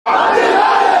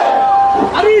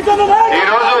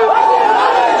ఈరోజు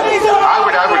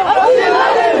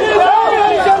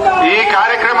ఈ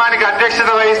కార్యక్రమానికి అధ్యక్షత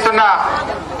వహిస్తున్న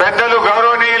పెద్దలు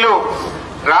గౌరవనీయులు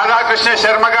రాధాకృష్ణ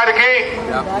శర్మ గారికి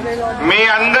మీ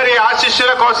అందరి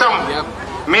ఆశీస్సుల కోసం,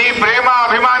 మీ ప్రేమ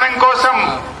అభిమానం కోసం,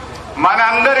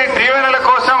 మనందరి దీవెనల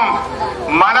కోసం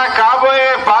మన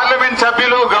కాబోయే పార్లమెంట్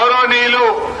సభ్యులు గౌరవనీయులు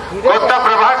కొత్త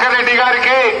ప్రభాకర్ రెడ్డి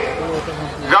గారికి,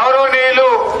 గౌరవనీయులు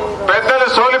పెద్దలు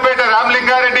సోలిపేట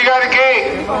రామలింగారెడ్డి గారికి,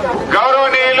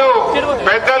 గౌరవనీయులు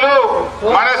పెద్దలు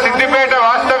మన సిద్దిపేట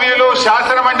వాస్తవ్యులు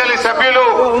శాసన మండలి సభ్యులు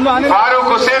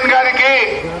ఫారూక్ హుస్సేన్ గారికి,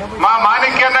 మా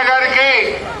మాణిక్యన్న గారికి,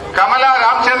 కమలా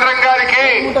రామచంద్రం గారికి,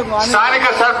 స్థానిక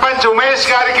సర్పంచ్ ఉమేష్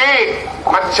గారికి,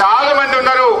 మరి చాలా మంది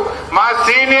ఉన్నారు. మా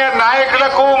సీనియర్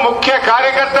నాయకులకు, ముఖ్య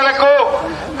కార్యకర్తలకు,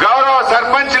 గౌరవ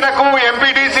సర్పంచ్లకు,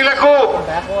 ఎంపీటీసీలకు,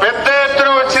 పెద్ద ఎత్తున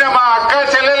వచ్చిన మా అక్క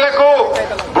చెల్లెళ్లకు,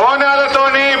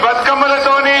 బోనాలతోని,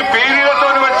 బతుకమ్మలతోని,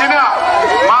 పీరీలతోని వచ్చిన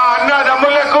మా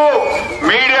అన్నదమ్ములకు,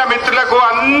 మీడియా మిత్రులకు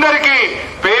అందరికీ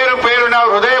పేరు పేరున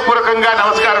హృదయపూర్వకంగా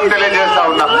నమస్కారం తెలియజేస్తా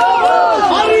ఉన్నా.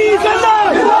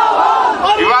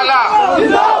 ఇవాళ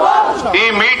ఈ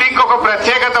మీటింగ్ ఒక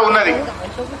ప్రత్యేకత ఉన్నది.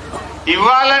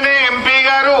 ఇవాళనే ఎంపీ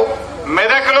గారు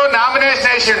మెదక్లో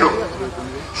నామినేషన్ వేసిండు.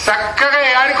 చక్కగా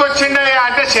యాడికి వచ్చిండయా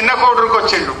అంటే చిన్న కోడూరుకి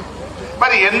వచ్చిండు.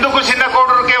 మరి ఎందుకు చిన్న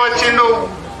కోడూరుకే వచ్చిండు?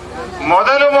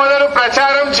 మొదలు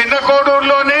ప్రచారం చిన్న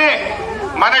కోడూరులోనే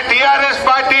మన టిఆర్ఎస్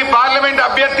పార్టీ పార్లమెంట్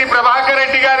అభ్యర్థి ప్రభాకర్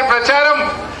రెడ్డి గారి ప్రచారం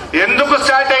ఎందుకు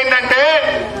స్టార్ట్ అయిందంటే,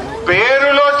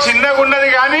 పేరులో చిన్నగున్నది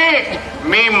కానీ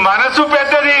మీ మనసు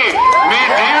పెద్దది, మీ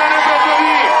దీవెన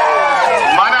పెద్దది,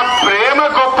 మన ప్రేమ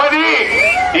గొప్పది.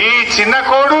 ఈ చిన్న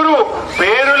కోడూరు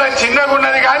పేరుల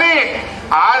చిన్నగున్నది కానీ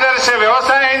ఆదర్శ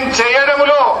వ్యవసాయం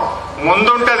చేయడంలో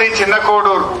ముందుంటది చిన్న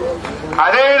కోడూరు.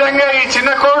 అదేవిధంగా ఈ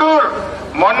చిన్న కోడూరు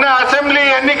మొన్న అసెంబ్లీ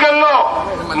ఎన్నికల్లో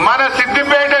మన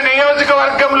సిద్దిపేట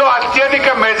నియోజకవర్గంలో అత్యధిక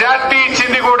మెజార్టీ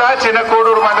ఇచ్చింది కూడా చిన్న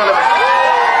కోడూరు మండలమే.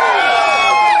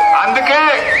 అందుకే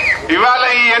ఇవాళ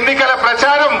ఈ ఎన్నికల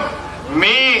ప్రచారం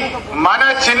మన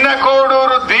చిన్న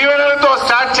కోడూరు దీవెనలతో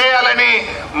స్టార్ట్ చేయాలని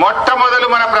మొట్టమొదలు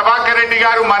మన ప్రభాకర్ రెడ్డి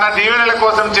గారు మన దీవెనల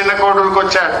కోసం చిన్న కోడూరుకు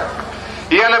వచ్చారు.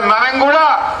 ఇవాళ మనం కూడా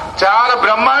చాలా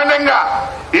బ్రహ్మాండంగా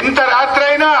ఇంత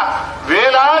రాత్రైనా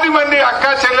వేలాది మంది అక్క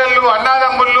చెల్లెళ్ళు,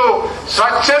 అన్నాదమ్ముళ్ళు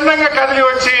స్వచ్ఛందంగా కదిలి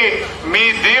వచ్చి మీ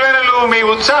దీవెనలు, మీ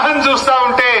ఉత్సాహం చూస్తా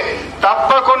ఉంటే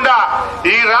తప్పకుండా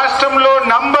ఈ రాష్ట్రంలో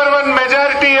నంబర్ 1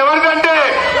 మెజారిటీ ఎవరిదంటే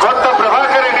కొత్త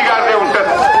ప్రభాకర్ రెడ్డి గారిదే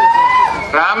ఉంటది.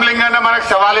 రామలింగన్న మనకు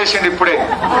సవాలేసిండు. ఇప్పుడే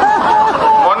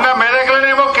మొన్న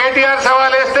మెదక్లనేమో కేటీఆర్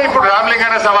సవాలేస్తే ఇప్పుడు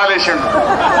రామలింగన్న సవాలేసిండు.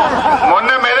 మొన్న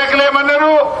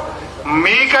మెదక్లేమన్నారు,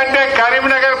 మీకంటే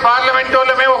కరీంనగర్ పార్లమెంట్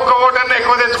వాళ్ళమే ఒక్క ఓటన్నా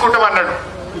ఎక్కువ తెచ్చుకుంటామన్నాడు.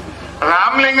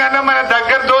 రామలింగన్న మన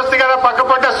దగ్గర దోస్తు కదా,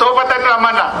 పక్కపట్ట సోపతని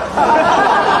రమ్మన్నా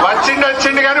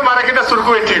వచ్చిండు కానీ మనకింత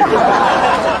సురుకు పెట్టిండు.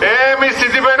 మీ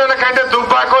సిద్దిపేటల కంటే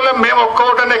దుబ్బాకోళ్ళం మేము ఒక్క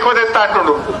ఓటన్నా ఎక్కువ తెస్తా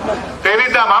అంటుండు.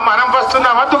 తెలీద్దామా మనం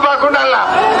వస్తున్నామా దుబ్బాకుండా?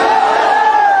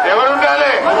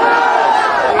 ఎవరుండాలి?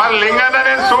 మన లింగన్న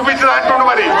నేను చూపించదు అంటుండు.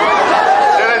 మరి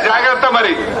చాలా జాగ్రత్త.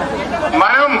 మరి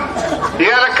మనం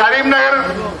ఇవాళ కరీంనగర్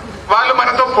వాళ్ళు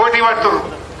మనతో పోటీ పడుతున్నారు.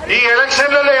 ఈ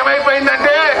ఎలక్షన్లలో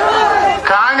ఏమైపోయిందంటే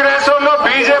కాంగ్రెస్ వాళ్ళు,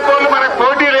 బీజేపీ వాళ్ళు మనకు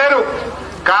పోటీ లేరు.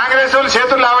 కాంగ్రెస్ వాళ్ళు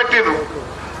చేతులు లావట్టిరు.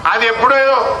 అది ఎప్పుడో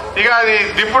ఇక అది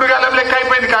దిప్పుడు కాలం లెక్క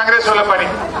అయిపోయింది కాంగ్రెస్ వాళ్ళ పని.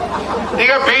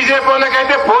 ఇక బీజేపీ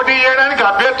వాళ్ళకైతే పోటీ చేయడానికి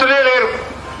అభ్యర్థులే లేరు.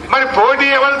 మరి పోటీ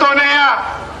ఎవరితోనేయా?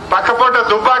 పక్కపొట్ట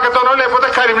దుబ్బాకతోనో లేకపోతే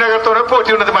కరీంనగర్ తోనో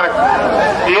పోటీ ఉన్నది మనకు.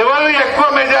 ఎవరు ఎక్కువ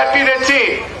మెజార్టీ తెచ్చి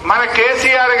మన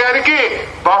కేసీఆర్ గారికి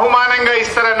బహుమానంగా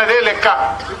ఇస్తారన్నదే లెక్క.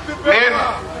 నేను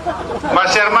మా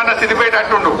శర్మన్న సిద్దిపేట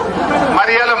అంటుండు.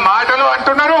 మరి ఇలా మాటలు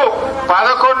అంటున్నారు.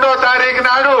 11వ తారీఖు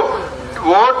నాడు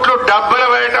ఓట్లు డబ్బలు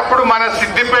వేయేటప్పుడు మన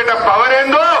సిద్దిపేట పవర్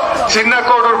ఏందో, చిన్న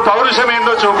కోడూరు పౌరుషం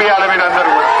ఏందో చూపియాలి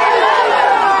మీరందరూ.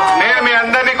 నేను మీ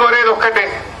అందరినీ కోరేది ఒక్కటే,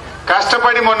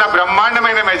 కష్టపడి మొన్న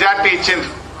బ్రహ్మాండమైన మెజార్టీ ఇచ్చింది.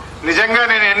 నిజంగా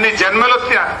నేను ఎన్ని జన్మలు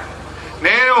వచ్చినా,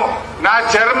 నేను నా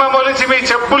చర్మం ఒలిచి మీ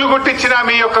చెప్పులు గుట్టించినా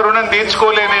మీ యొక్క రుణం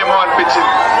తీర్చుకోలేనేమో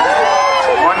అనిపించింది.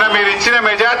 మొన్న మీరు ఇచ్చిన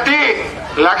మెజార్టీ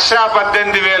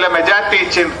 1,18,000 మెజార్టీ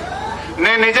ఇచ్చింది.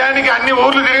 నేను నిజానికి అన్ని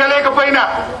ఊర్లు తిరగలేకపోయినా,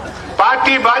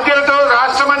 పార్టీ బాధ్యతతో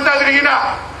రాష్ట్రమంతా తిరిగినా,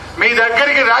 మీ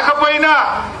దగ్గరికి రాకపోయినా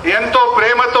ఎంతో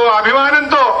ప్రేమతో,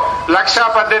 అభిమానంతో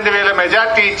 1,18,000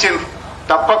 మెజార్టీ ఇచ్చింది.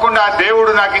 తప్పకుండా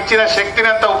దేవుడు నాకు ఇచ్చిన శక్తిని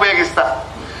అంతా ఉపయోగిస్తా.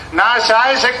 నా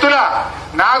శాయశక్తుల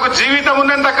నాకు జీవితం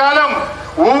ఉన్నంత కాలం,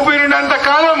 ఊపిరినంత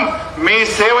కాలం మీ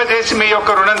సేవ చేసి మీ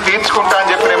యొక్క రుణం తీర్చుకుంటా అని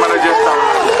చెప్పి నేను మనం చేస్తాను.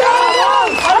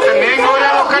 నేను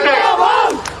కోరేది ఒక్కటే,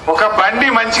 ఒక బండి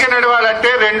మంచిగా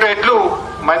నడవాలంటే 2 ఎడ్లు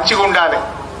మంచిగా ఉండాలి.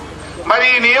 మరి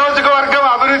ఈ నియోజకవర్గం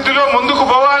అభివృద్ధిలో ముందుకు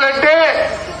పోవాలంటే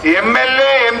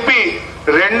ఎమ్మెల్యే, ఎంపీ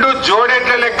రెండు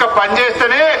జోడెట్ల లెక్క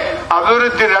పనిచేస్తేనే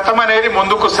అభివృద్ధి రథం అనేది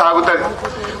ముందుకు సాగుతుంది.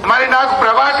 మరి నాకు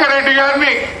ప్రభాకర్ రెడ్డి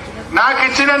గారిని నాకు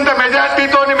ఇచ్చినంత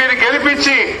మెజార్టీతో మీరు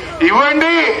గెలిపించి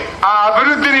ఇవ్వండి, ఆ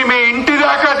అభివృద్ధిని మీ ఇంటి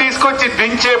దాకా తీసుకొచ్చి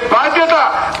దించే బాధ్యత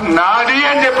నాది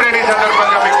అని చెప్పి నేను ఈ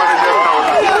సందర్భంగా మీకు మనం చెప్తా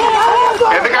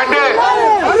ఉన్నాను. ఎందుకంటే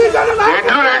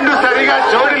ఎడ్లు రెండు సరిగా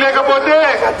జోడి లేకపోతే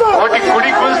ఒకటి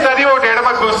కుడి కూస్తుంది, ఒకటి ఎడమ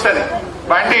కూస్తుంది,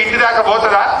 బండి ఇంటి దాకా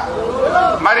పోతుందా?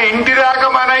 మరి ఇంటి దాకా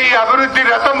మన ఈ అభివృద్ధి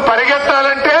రథం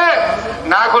పరిగెత్తాలంటే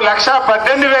నాకు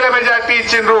 1,18,000 మెజార్టీ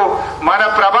ఇచ్చిండ్రు, మన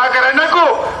ప్రభాకర్ అన్నకు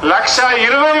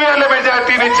 1,20,000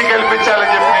 మెజార్టీని ఇచ్చి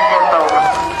గెలిపించాలని చెప్పి నేను కోరుతా ఉన్నా.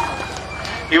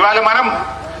 ఇవాళ మనం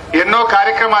ఎన్నో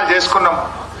కార్యక్రమాలు చేసుకున్నాం.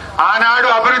 ఆనాడు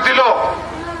అభివృద్ధిలో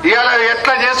ఇవాళ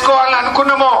ఎట్లా చేసుకోవాలని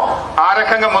అనుకున్నామో ఆ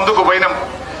రకంగా ముందుకు పోయినాం.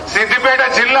 సిద్దిపేట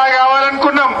జిల్లా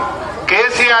కావాలనుకున్నాం,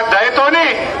 కేసీఆర్ దయతోని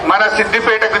మన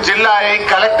సిద్దిపేటకు జిల్లా అయి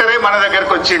కలెక్టరే మన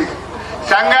దగ్గరకు వచ్చింది.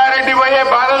 సంగారెడ్డి పోయే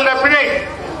బాధలు తప్పినాయి,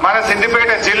 మన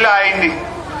సిద్దిపేట జిల్లా అయింది.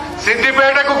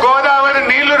 సిద్దిపేటకు గోదావరి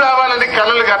నీళ్లు రావాలని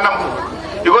కలలు కన్నాం.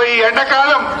 ఇగో ఈ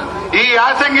ఎండాకాలం ఈ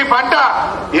యాసంగి పంట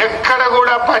ఎక్కడ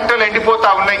కూడా పంటలు ఎండిపోతా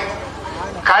ఉన్నాయి.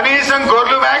 కనీసం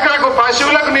గొర్రెలు మేకలకు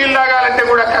పశువులకు నీళ్లు తాగాలంటే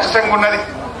కూడా కష్టంగా ఉన్నది.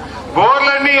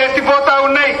 బోర్లన్నీ ఎత్తిపోతా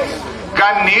ఉన్నాయి,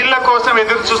 కానీ నీళ్ల కోసం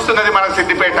ఎదురు చూస్తున్నది మన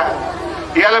సిద్దిపేట.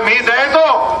 ఇవాళ మీ దయతో,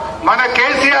 మన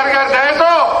కేసీఆర్ గారి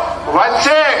దయతో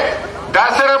వచ్చే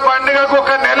దసరా పండుగకు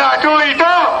ఒక నెల అటు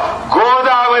ఇటు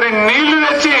గోదావరి నీళ్లు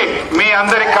తెచ్చి మీ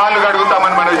అందరి కాళ్ళు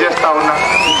కడుగుతామని మనం చేస్తా ఉన్నాం.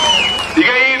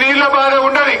 ఇక ఈ నీళ్ల బాధ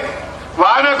ఉండదు.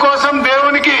 వాన కోసం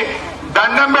దేవునికి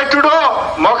దండం పెట్టుడో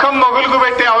ముఖం మొగులుకు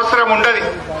పెట్టే అవసరం ఉండదు.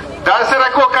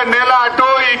 దసరకు ఒక నెల అటో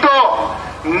ఇటో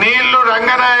నీళ్లు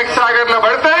రంగనాయక సాగర్ లో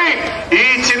పడతాయి. ఈ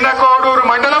చిన్న కోడూరు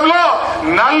మండలంలో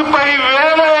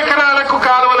 40,000 ఎకరాలకు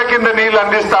కాలువల కింద నీళ్లు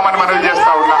అందిస్తామని మనం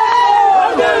చేస్తా ఉన్నాం.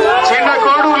 చిన్న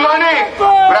కోడూరులోని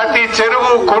ప్రతి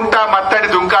చెరువు కుంట మత్తడి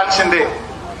దుంకాల్సిందే.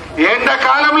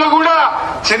 ఎండాకాలంలో కూడా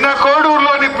చిన్న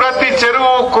కోడూరులోని ప్రతి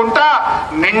చెరువు కుంట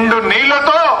నిండు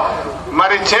నీళ్లతో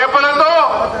మరి చేపలతో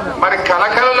మరి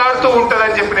కలకలలాడుతూ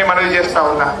ఉంటదని చెప్పి నేను మనవి చేస్తా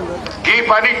ఉన్నా. ఈ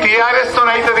పని టీఆర్ఎస్ తో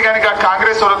అవుతుంది కనుక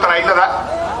కాంగ్రెస్ వాళ్ళతో అవుతుందా?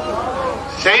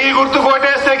 చెయ్యి గుర్తు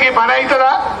కొట్టేస్తే ఈ పని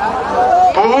అవుతుందా?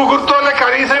 పువ్వు గుర్తుల్లో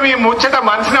కనీసం ఈ ముచ్చట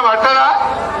మనసున పట్టదా?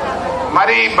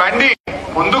 మరి ఈ బండి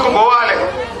ముందుకు పోవాలి,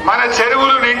 మన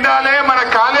చెరువులు నిండాలే. మన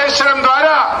కాళేశ్వరం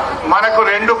ద్వారా మనకు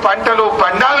 2 పంటలు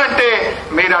పండాలంటే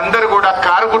మీరందరూ కూడా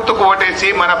కారు గుర్తుకు ఓటేసి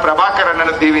మన ప్రభాకర్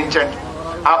అన్నను దీవించండి.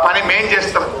 ఆ పని మేం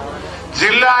చేస్తాం.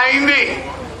 జిల్లా అయింది,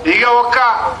 ఇక ఒక్క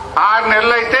 6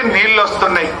 నెలలు అయితే నీళ్లు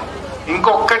వస్తున్నాయి.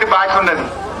 ఇంకొక్కటి బాకీ ఉన్నది,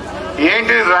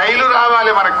 ఏంటి? రైలు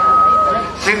రావాలి మనకు.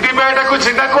 సిద్దిపేటకు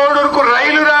చిన్న కోడూరుకు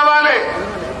రైలు రావాలి.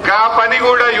 ఆ పని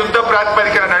కూడా యుద్ధ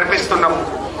ప్రాతిపదికన నడిపిస్తున్నాం.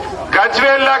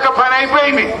 గజ్వేల్ దాకా పని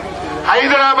అయిపోయింది.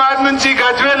 హైదరాబాద్ నుంచి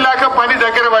గజ్వేల్ దాకా పని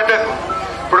దగ్గర పడ్డది.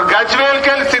 ఇప్పుడు గజ్వేల్కి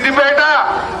వెళ్ళి సిద్దిపేట,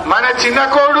 మన చిన్న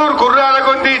కోడూరు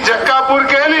గుర్రాలగొంది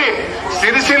జక్కాపూర్కి వెళ్ళి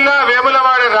సిరిసిల్ల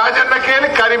వేములవాడ రాజన్నకి వెళ్ళి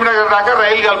కరీంనగర్ దాకా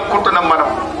రైలు కలుపుకుంటున్నాం మనం.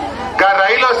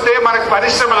 రైలు వస్తే మనకు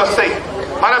పరిశ్రమలు వస్తాయి,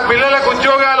 మన పిల్లలకు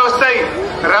ఉద్యోగాలు వస్తాయి,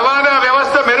 రవాణా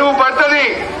వ్యవస్థ మెరుగుపడుతుంది.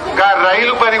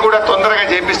 రైలు పని కూడా తొందరగా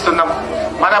చేపిస్తున్నాం.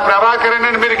 మన ప్రభాకర్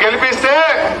అన్నని మీరు గెలిపిస్తే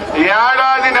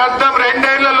ఏడాది అర్థం 2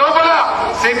 ఏళ్ల లోపల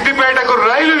సిద్దిపేటకు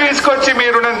రైలు తీసుకొచ్చి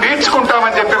మీరు నన్ను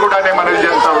తీర్చుకుంటామని చెప్పి కూడా నేను మనవి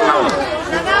చేస్తా ఉన్నాం.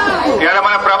 ఇలా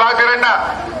మన ప్రభాకర్ అన్న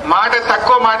మాట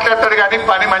తక్కువ మాట్లాడతాడు కానీ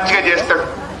పని మంచిగా చేస్తాడు.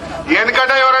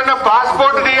 ఎందుకంటే ఎవరన్నా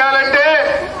పాస్పోర్ట్ తీయాలంటే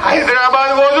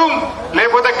హైదరాబాద్ పోదుం,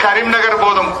 లేకపోతే కరీంనగర్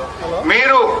పోదుం.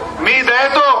 మీరు మీ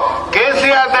దయతో,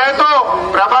 కేసీఆర్ దయతో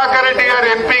ప్రభాకర్ రెడ్డి గారు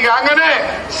ఎంపీ కాగానే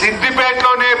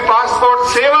సిద్దిపేటలోనే పాస్పోర్ట్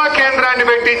సేవా కేంద్రాన్ని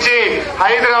పెట్టించి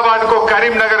హైదరాబాద్ కు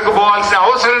కరీంనగర్ కు పోవాల్సిన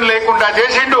అవసరం లేకుండా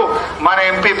చేసిండు మన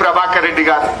ఎంపీ ప్రభాకర్ రెడ్డి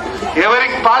గారు.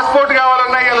 ఎవరికి పాస్పోర్ట్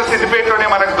కావాలన్నా ఇలా సిద్దిపేటలోనే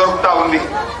మనకు దొరుకుతా ఉంది.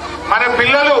 మన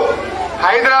పిల్లలు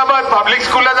హైదరాబాద్ పబ్లిక్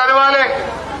స్కూల్లో చదవాలి,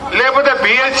 లేకపోతే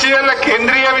బిహెచ్ఎల్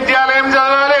కేంద్రీయ విద్యాలయం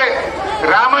చదవాలి,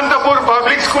 రామంతపూర్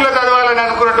పబ్లిక్ స్కూల్లో చదవాలని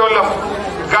అనుకునేటోళ్ళం.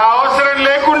 అవసరం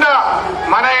లేకుండా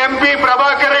మన ఎంపీ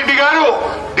ప్రభాకర్ రెడ్డి గారు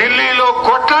ఢిల్లీలో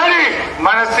కొట్లాడి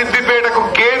మన సిద్దిపేటకు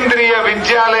కేంద్రీయ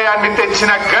విద్యాలయాన్ని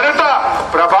తెచ్చిన ఘనత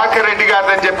ప్రభాకర్ రెడ్డి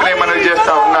గారిని చెప్పి నేను మనం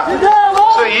చేస్తా ఉన్నా.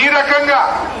 సో ఈ రకంగా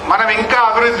మనం ఇంకా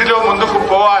అభివృద్ధిలో ముందుకు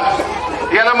పోవాలి.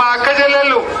 ఇలా మా అక్క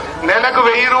చెల్లెళ్ళు నెలకు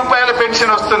 1,000 రూపాయల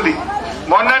పెన్షన్ వస్తుంది.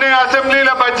 మొన్ననే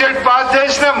అసెంబ్లీలో బడ్జెట్ పాస్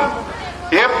చేసినాం.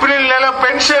 ఏప్రిల్ నెల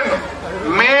పెన్షన్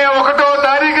మే 1వ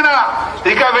తారీఖున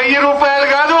ఇక 1,000 రూపాయలు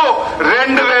కాదు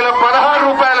 2,016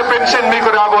 రూపాయల పెన్షన్ మీకు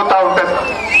రాబోతా ఉంటది.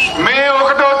 మే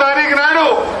 1వ తారీఖు నాడు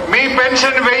మీ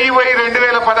పెన్షన్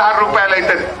 2,016 రూపాయలు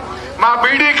అవుతుంది. మా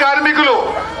బీడీ కార్మికులు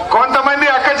కొంతమంది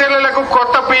అక్క చెల్లెలకు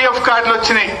కొత్త PF కార్డులు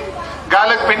వచ్చినాయి.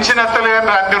 గాలకు పెన్షన్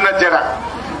ఎత్తలేదని రండి ఉన్నది జర.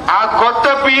 ఆ కొత్త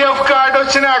పిఎఫ్ కార్డు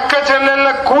వచ్చిన అక్క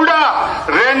చెల్లెళ్ళకు కూడా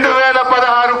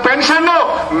 2016 పెన్షన్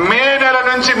మే నెల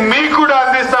నుంచి మీకు కూడా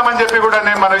అందిస్తామని చెప్పి కూడా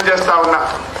నేను మనవి చేస్తా ఉన్నా.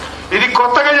 ఇది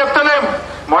కొత్తగా చెప్తలేం,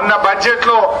 మొన్న బడ్జెట్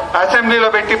లో అసెంబ్లీలో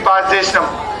పెట్టి పాస్ చేసినాం.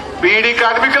 బీడీ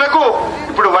కార్మికులకు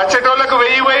ఇప్పుడు వచ్చేటోళ్లకు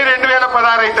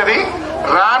 2016 అవుతుంది,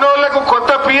 రానోళ్లకు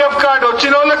కొత్త పిఎఫ్ కార్డు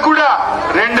వచ్చిన వాళ్ళకు కూడా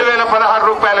 2016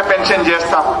 రూపాయల పెన్షన్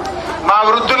చేస్తాం. మా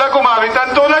వృద్ధులకు మా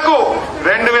వితంతువులకు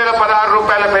 2016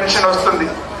 రూపాయల పెన్షన్ వస్తుంది.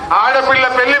 ఆడపిల్ల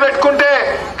పెళ్లి పెట్టుకుంటే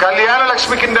కళ్యాణ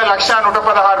లక్ష్మి కింద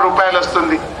 1,116 రూపాయలు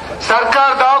వస్తుంది.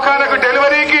 సర్కార్ దవాఖానకు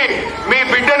డెలివరీకి మీ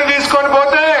బిడ్డను తీసుకొని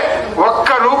పోతే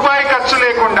 ₹1 ఖర్చు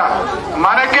లేకుండా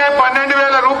మనకే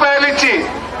 12,000 రూపాయలు ఇచ్చి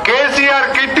కేసీఆర్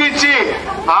కిట్ ఇచ్చి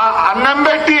అన్నం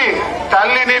పెట్టి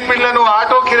తల్లిని పిల్లను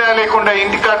ఆటో కిరాయి లేకుండా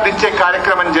ఇంటికాడ ఇచ్చే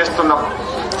కార్యక్రమం చేస్తున్నాం.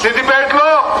 సిద్దిపేటలో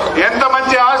ఎంత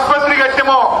మంచి ఆసుపత్రి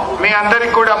కట్టామో మీ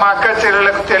అందరికి కూడా మా అక్క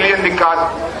చెల్లెలకు తెలియంది కాదు.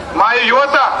 మా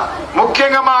యువత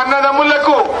ముఖ్యంగా మా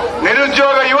అన్నదమ్ములకు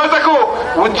నిరుద్యోగ యువతకు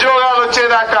ఉద్యోగాలు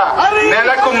వచ్చేదాకా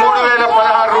నెలకు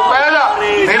 3,016 రూపాయల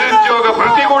నిరుద్యోగ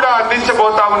భృతి కూడా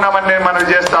అందించబోతా ఉన్నామని నేను మనం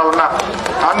చేస్తా ఉన్నా.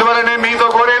 అందువల్లనే మీతో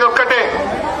కోరేది ఒక్కటే,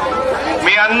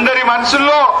 మీ అందరి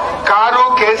మనసుల్లో కారు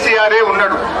కేసీఆరే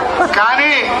ఉన్నాడు.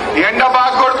 కానీ ఎండ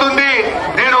బాగా కొడుతుంది,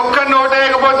 నేను ఒక్కరిని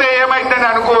ఓటేయకపోతే ఏమైందని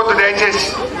అనుకోవద్దు దయచేసి.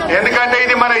 ఎందుకంటే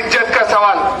ఇది మన ఇజ్జత్ కా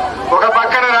సవాల్. ఒక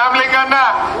పక్కన రామలింగన్న,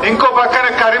 ఇంకో పక్కన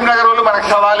కరీంనగర్ వాళ్ళు మనకు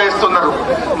సవాల్ వేస్తున్నారు.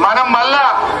 మనం మళ్ళా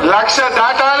 1,00,000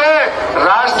 దాటాలే,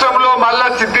 రాష్ట్రంలో మళ్ళా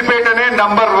సిద్దిపేటనే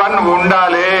నంబర్ 1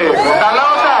 ఉండాలి.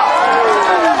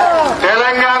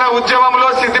 తెలంగాణ ఉద్యమంలో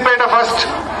సిద్దిపేట ఫస్ట్,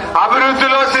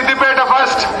 అభివృద్ధిలో సిద్దిపేట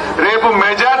ఫస్ట్, రేపు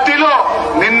మెజార్టీలో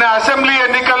నిన్న అసెంబ్లీ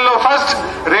ఎన్నికల్లో ఫస్ట్,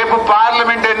 రేపు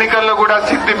పార్లమెంట్ ఎన్నికల్లో కూడా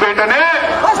సిద్దిపేటనే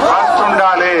ఫస్ట్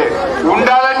ఉండాలి.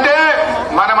 ఉండాలంటే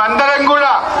మనం అందరం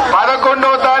కూడా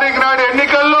 11వ తారీఖు నాడు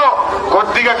ఎన్నికల్లో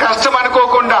కొద్దిగా కష్టం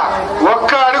అనుకోకుండా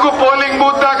ఒక్క అడుగు పోలింగ్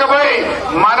బూత్ దాకా పోయి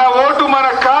మన ఓటు మన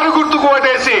కారు గుర్తుకు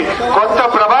ఓటేసి కొత్త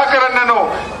ప్రభాకర్ అన్నను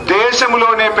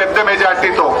దేశంలోనే పెద్ద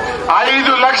మెజార్టీతో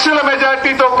 5 లక్షల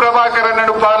మెజార్టీతో ప్రభాకర్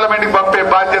అన్నను పార్లమెంట్ కి పంపే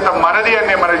బాధ్యత మనది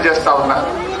అని మనం చేస్తా ఉన్నా.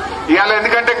 ఇవాళ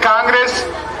ఎందుకంటే కాంగ్రెస్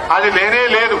అది లేనే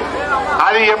లేదు,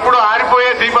 అది ఎప్పుడు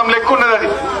ఆరిపోయే దీపం లెక్కున్నది. అది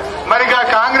మరిగా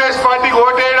కాంగ్రెస్ పార్టీకి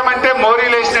ఓటేయడం అంటే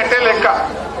మోరీలు వేసినట్టే లెక్క.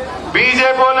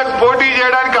 బీజేపీ వాళ్ళకు పోటీ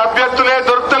చేయడానికి అభ్యర్థులే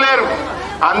దొరుకుతలేరు.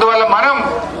 అందువల్ల మనం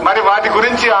మరి వాటి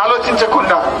గురించి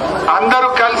ఆలోచించకుండా అందరూ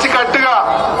కలిసికట్టుగా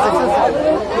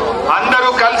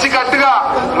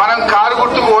మనం కారు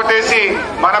గుర్తుకు ఓటేసి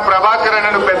మన ప్రభాకర్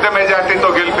అన్నను పెద్ద మెజార్టీతో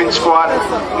గెలిపించుకోవాలి.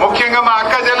 ముఖ్యంగా మా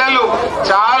అక్క చెల్లెళ్ళు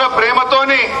చాలా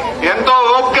ప్రేమతోని ఎంతో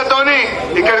ఓపికతోని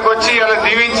ఇక్కడికి వచ్చి అలా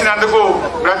దీవించినందుకు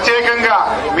ప్రత్యేకంగా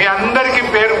మీ అందరికీ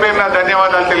పేరు పేరున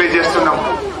ధన్యవాదాలు తెలియజేస్తున్నాం.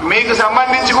 మీకు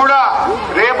సంబంధించి కూడా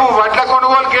రేపు వడ్ల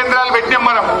కొనుగోలు కేంద్రాలు పెట్టినాం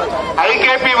మనం.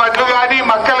 ఐకేపీ వడ్లు గాని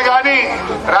మక్కలు గాని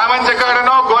రామంచ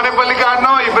కాడనో గోనెపల్లి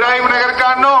కాడనో ఇబ్రాహీం నగర్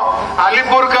కాడనో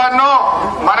అలీపూర్ కాడనో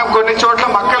మనం కొన్ని చోట్ల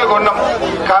మక్కలు కొన్నాం,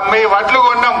 మీ వడ్లు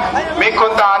కొన్నాం, మీకు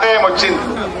కొంత ఆదాయం వచ్చింది.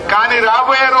 కానీ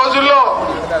రాబోయే రోజుల్లో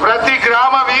ప్రతి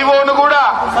గ్రామ వివోను కూడా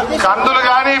కందులు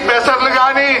గాని పెసర్లు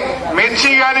గాని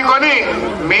మిర్చి గాని కొని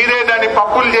మీరే దాన్ని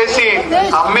పప్పులు చేసి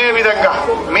అమ్మే విధంగా,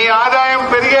 మీ ఆదాయం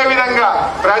పెరిగే విధంగా,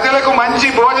 ప్రజలకు మంచి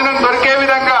భోజనం దొరికే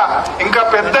విధంగా ఇంకా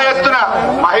పెద్ద ఎత్తున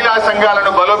మహిళా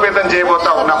సంఘాలను బలోపేతం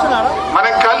చేయబోతా ఉన్నాం.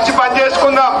 మనం కలిసి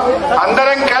పనిచేసుకుందాం.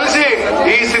 అందరం కలిసి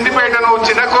ఈ సిద్దిపేటను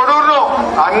చిన్న కోడూరును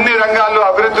అన్ని రంగాల్లో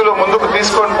అభివృద్ధిలో ముందుకు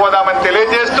తీసుకొని పోదామని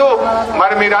తెలియజేస్తూ,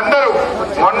 మరి మీరందరూ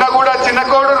మొన్న కూడా చిన్న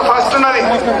కోడూరు ఫస్ట్ ఉన్నది.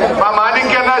 మా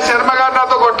మాణిక్యన్న శర్మ గారు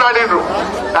నాతో కొట్లాడినరు,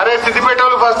 అరే సిద్దిపేట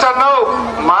వాళ్ళు ఫస్ట్ అన్నావు,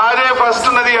 మాదే ఫస్ట్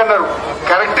ఉన్నది అన్నారు.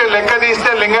 కరెక్ట్ లెక్క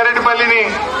తీస్తే లింగారెడ్డిపల్లిని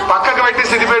పక్కకు పెట్టి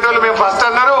సిద్దిపేట వాళ్ళు మేము ఫస్ట్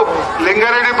అన్నారు.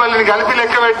 లింగారెడ్డిపల్లిని కలిపి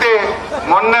లెక్క పెట్టి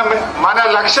మొన్న మన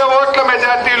 1,00,000 ఓట్ల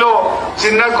మెజార్టీలో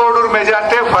చిన్న కోడూరు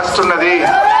మెజార్టీ ఫస్ట్ ఉన్నది.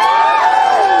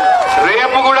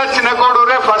 రేపు కూడా చిన్న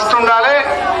కోడూరే ఫస్ట్ ఉండాలి.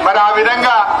 మరి ఆ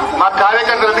విధంగా మా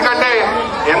కార్యకర్తలు, ఎందుకంటే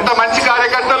ఎంత మంచి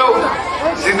కార్యకర్తలు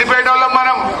సిద్దిపేట వల్ల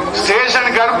మనం స్టేషన్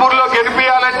గర్పూర్ లో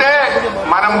గెలిపియాలంటే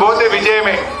మనం పోతే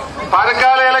విజయమే.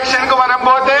 పరకాల ఎలక్షన్ కు మనం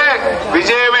పోతే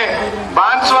విజయమే.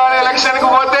 బాన్స్వాడ ఎలక్షన్ కు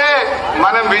పోతే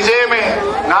మనం విజయమే.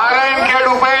 నారాయణ ఖేడ్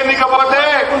ఉప ఎన్నిక పోతే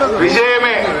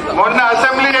విజయమే. మొన్న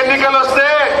అసెంబ్లీ ఎన్నికలు వస్తే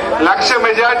 1,00,000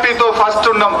 మెజార్టీతో ఫస్ట్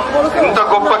ఉన్నాం. ఇంత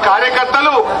గొప్ప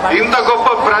కార్యకర్తలు, ఇంత గొప్ప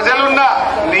ప్రజలున్న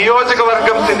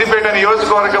నియోజకవర్గం సిద్దిపేట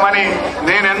నియోజకవర్గం అని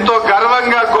నేను ఎంతో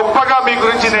గర్వంగా గొప్పగా మీ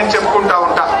గురించి నేను చెప్పుకుంటా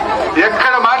ఉంటా.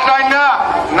 ఎక్కడ మాట్లాడినా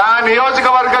నా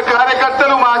నియోజకవర్గ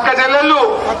కార్యకర్తలు, మా అక్క చెల్లెళ్ళు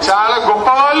చాలా గొప్ప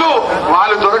వాళ్ళు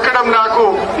దొరకడం నాకు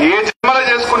ఏ జన్మలో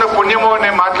చేసుకున్న పుణ్యమో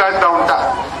నేను మాట్లాడుతూ ఉంటా.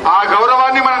 ఆ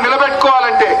గౌరవాన్ని మనం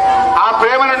నిలబెట్టుకోవాలంటే, ఆ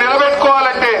ప్రేమను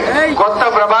నిలబెట్టుకోవాలంటే కొత్త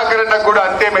ప్రభాకర్ అన్నకు కూడా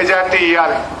అంతే మెజార్టీ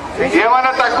ఇవ్వాలి.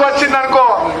 ఏమైనా తక్కువ వచ్చిందనుకో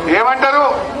ఏమంటారు,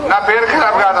 నా పేరు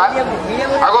ఖరాబ్ కాదా?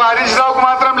 అగో హరీష్ రావుకు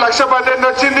మాత్రం 1,18,000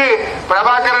 వచ్చింది,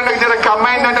 ప్రభాకర్ అన్నకి జర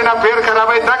కమ్మైందంటే నా పేరు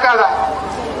ఖరాబ్ అయిందా కాదా?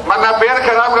 మరి నా పేరు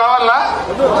ఖరాబ్ కావాలా?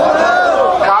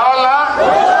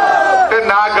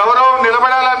 నా గౌరవం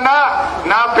నిలబడాలన్నా,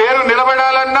 నా పేరు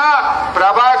నిలబడాలన్నా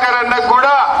ప్రభాకర్ అన్నకు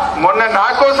కూడా మొన్న నా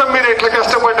కోసం మీరు ఎట్లా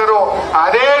కష్టపడ్డారో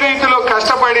అదే రీతిలో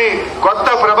కష్టపడి కొత్త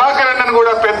ప్రభాకర్ అన్నను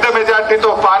కూడా